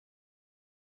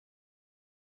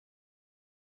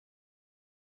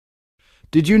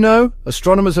Did you know?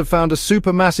 Astronomers have found a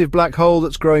supermassive black hole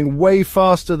that's growing way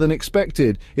faster than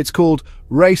expected. It's called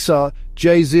RACER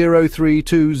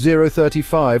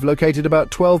J032035, located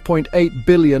about 12.8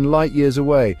 billion light-years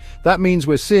away. That means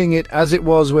we're seeing it as it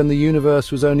was when the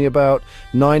universe was only about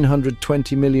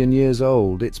 920 million years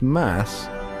old. Its mass,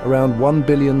 around 1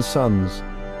 billion suns.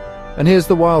 And here's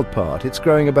the wild part. It's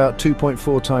growing about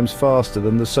 2.4 times faster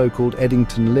than the so-called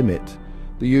Eddington limit,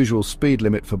 the usual speed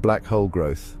limit for black hole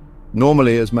growth.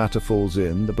 Normally, as matter falls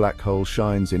in, the black hole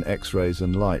shines in X-rays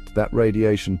and light. That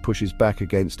radiation pushes back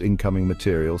against incoming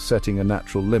material, setting a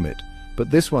natural limit.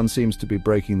 But this one seems to be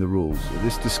breaking the rules.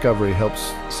 This discovery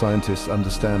helps scientists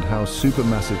understand how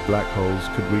supermassive black holes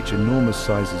could reach enormous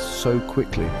sizes so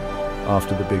quickly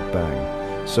after the Big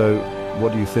Bang. So,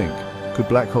 what do you think? Could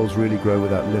black holes really grow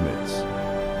without limits?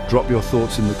 Drop your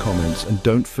thoughts in the comments and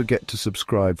don't forget to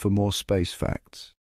subscribe for more space facts.